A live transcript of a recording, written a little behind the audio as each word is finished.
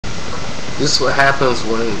This is what happens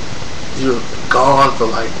when you're gone for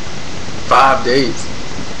like 5 days.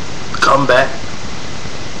 Come back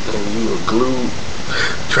and you are glued,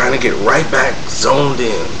 trying to get right back zoned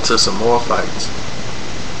in to some more fights.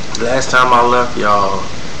 Last time I left y'all,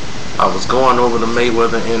 I was going over the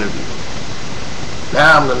Mayweather interview.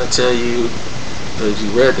 Now I'm gonna tell you, as you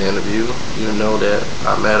read the interview, you know that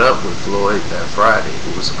I met up with Floyd that Friday.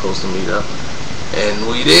 We were supposed to meet up, and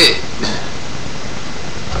we did.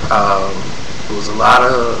 There was a lot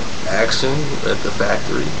of action at the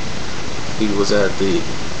factory. He was at the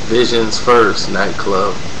Visions First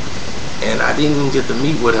nightclub, and I didn't even get to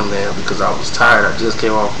meet with him there because I was tired. I just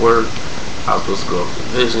came off work. I was supposed to go up to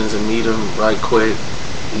Visions and meet him right quick.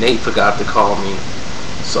 Nate forgot to call me,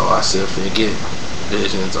 so I said forget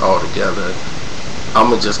Visions altogether. I'm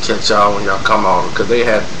gonna just catch y'all when y'all come out, because they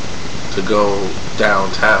had to go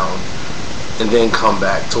downtown and then come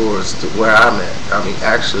back towards where I'm at. I mean,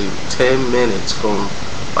 actually 10 minutes from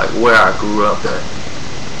like where I grew up at.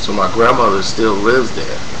 So my grandmother still lives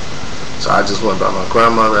there. So I just went by my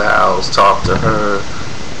grandmother's house, talked to her,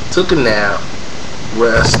 took a nap,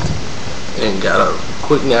 rest, and got a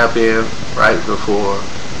quick nap in right before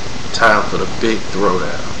time for the big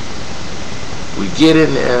throwdown. We get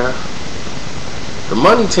in there. The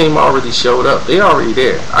money team already showed up. They already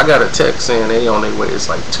there. I got a text saying they on their way. It's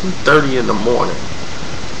like 2:30 in the morning.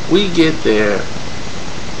 We get there.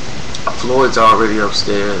 Floyd's already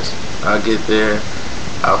upstairs. I get there.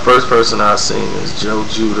 Our first person I seen is Joe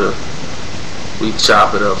Judah. We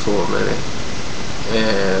chop it up for a minute.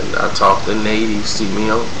 And I talk to Nate. He see me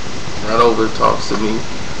on. Run over, talks to me.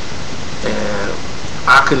 And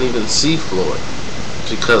I couldn't even see Floyd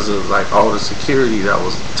because of like all the security that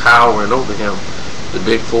was towering over him. The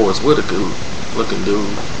big Forrest Whitaker looking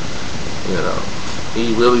dude, you know,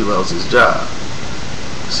 he really loves his job.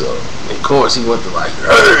 So, of course, he went to like,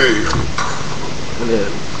 hey! And then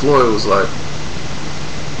Floyd was like,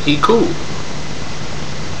 he cool.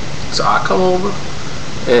 So I come over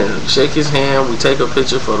and shake his hand. We take a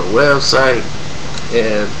picture for the website,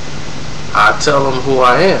 and I tell him who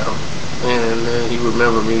I am. And then he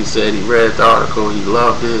remembered me, said he read the article, he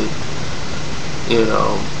loved it, you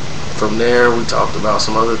know. From there, we talked about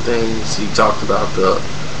some other things. He talked about the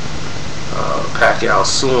Pacquiao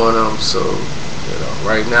suing him. So, you know,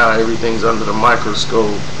 right now everything's under the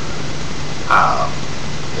microscope.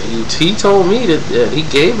 He told me that he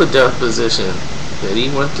gave a deposition. That he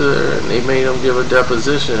went there and they made him give a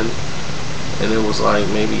deposition, and it was like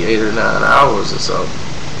maybe 8 or 9 hours or so.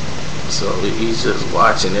 So he's just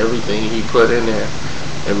watching everything he put in there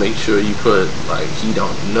and make sure you put like he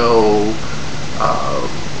don't know.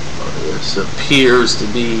 It appears to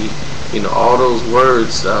be, you know, all those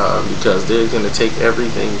words, because they're going to take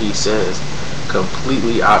everything he says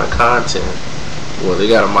completely out of content. Well, they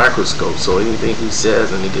got a microscope, so anything he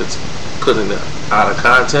says and it gets put in out of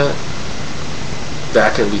content,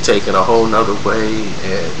 that can be taken a whole nother way.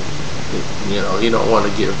 And you know, he don't want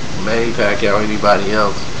to give Manny Pacquiao or anybody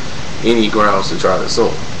else any grounds to try to sue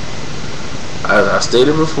him. As I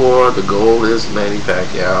stated before, the goal is Manny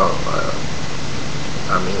Pacquiao.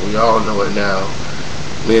 I mean, we all know it now.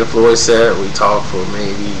 Me and Floyd said we talked for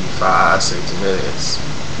maybe 5-6 minutes,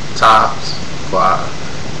 tops 5.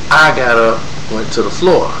 I got up, went to the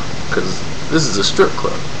floor, because this is a strip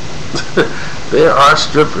club. There are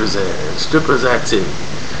strippers there, strippers activity.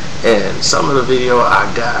 And some of the video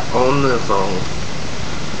I got on the phone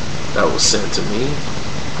that was sent to me,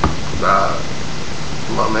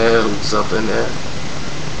 my man was up in there.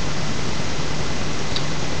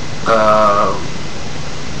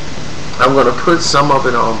 I'm going to put some of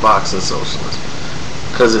it on Boxing Socialist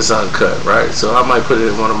because it's uncut, right? So I might put it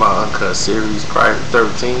in one of my uncut series prior to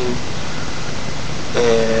 13.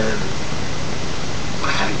 And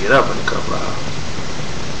I had to get up in a couple of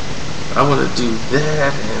hours. I want to do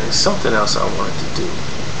that, and there's something else I wanted to do.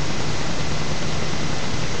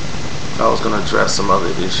 I was going to address some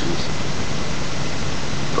other issues.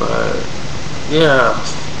 But, yeah,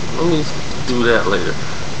 let me do that later.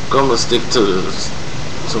 I'm going to stick to this.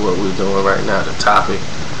 To what we're doing right now, the topic.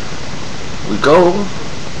 We go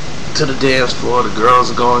to the dance floor, the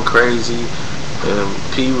girls are going crazy,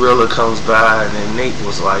 and P. Rilla comes by, and then Nate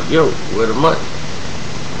was like, yo, where the money?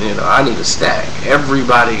 You know, I need a stack.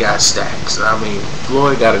 Everybody got stacks. I mean,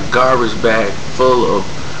 Floyd got a garbage bag full of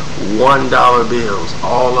 $1 bills,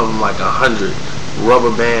 all of them like 100,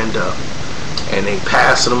 rubber band up, and they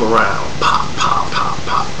passing them around, pop, pop, pop,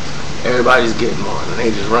 pop. Everybody's getting one, and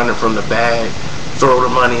they just running from the bag, throw the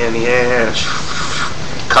money in the air,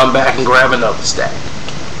 come back and grab another stack.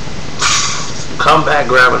 Come back,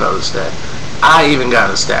 grab another stack. I even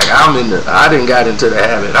got a stack. I didn't got into the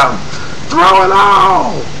habit. I'm throw it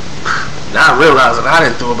all. Not realizing I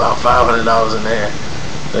didn't throw about $500 in there.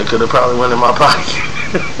 That could have probably went in my pocket.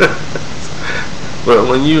 But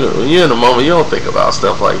when you're in the moment, you don't think about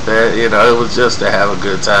stuff like that. You know, it was just to have a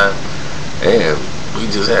good time, and we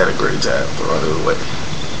just had a great time throwing it away.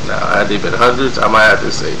 Now, had they been hundreds, I might have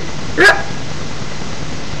to say, yeah,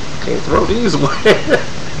 can't throw these away.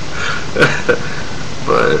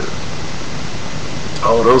 But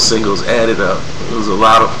all those singles added up. It was a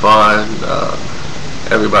lot of fun.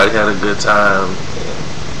 Everybody had a good time.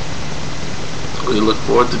 And we look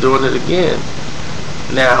forward to doing it again.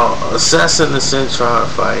 Now, assessing the Centron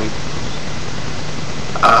fight,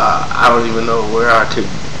 I don't even know where I could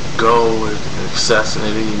go with assessing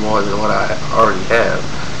it any more than what I already have.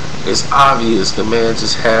 It's obvious the man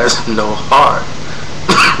just has no heart.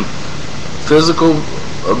 Physical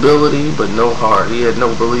ability, but no heart. He had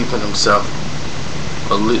no belief in himself.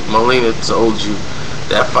 Molina told you,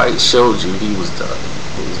 that fight showed you he was done.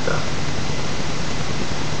 He was done.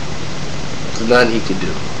 There's nothing he could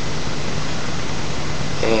do.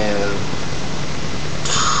 And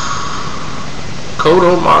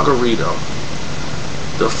Cotto Margarito,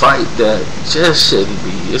 the fight that just shouldn't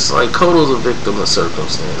be. It's like Cotto's a victim of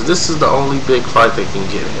circumstance. This is the only big fight they can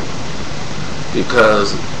get him,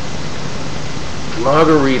 because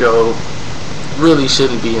Margarito really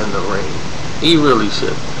shouldn't be in the ring. He really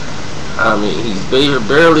should. I mean, he's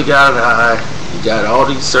barely got an eye. He got all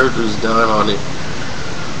these surgeries done on it.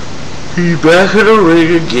 He's back in the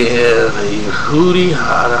ring again. He hootie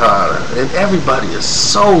hotter. And everybody is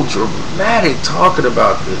so dramatic talking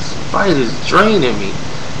about this fight. Is draining me.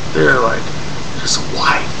 They're like, his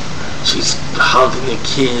wife, she's hugging the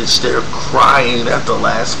kids. They're crying at the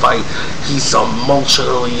last fight. He's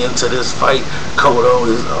emotionally into this fight.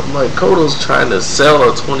 I'm like, Cotto's trying to sell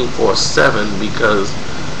a 24/7 because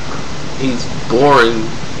he's boring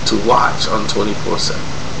to watch on 24/7.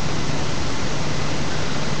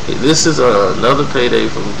 This is another payday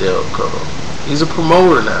from Del Cotto. He's a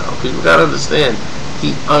promoter now. People gotta understand,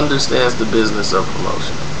 he understands the business of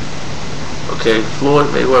promotion. Okay, Floyd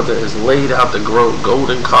Mayweather has laid out the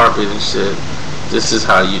golden carpet and shit. This is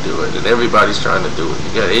how you do it, and everybody's trying to do it.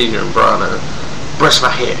 You got Adrian Bronner, brush my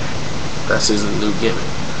hair. That's his new gimmick.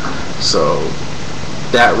 So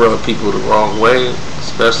that rubbed people the wrong way,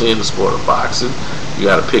 especially in the sport of boxing. You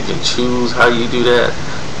gotta pick and choose how you do that.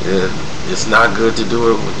 And it's not good to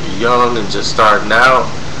do it when you're young and just starting out.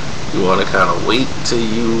 You want to kind of wait till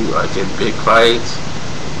you get big fights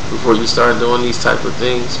before you start doing these type of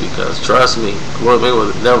things, because trust me, Floyd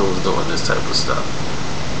Mayweather never was doing this type of stuff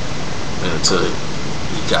until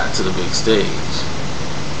he got to the big stage.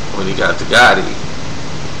 When he got to Gotti,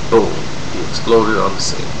 boom, he exploded on the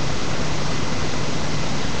scene.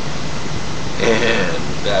 And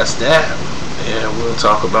that's that. And we'll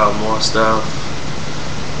talk about more stuff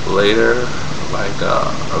later, like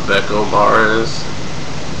Rebecca Mares,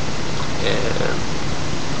 and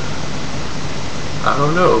I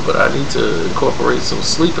don't know, but I need to incorporate some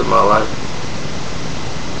sleep in my life.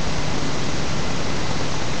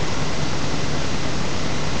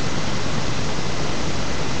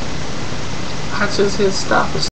 I just hit stop.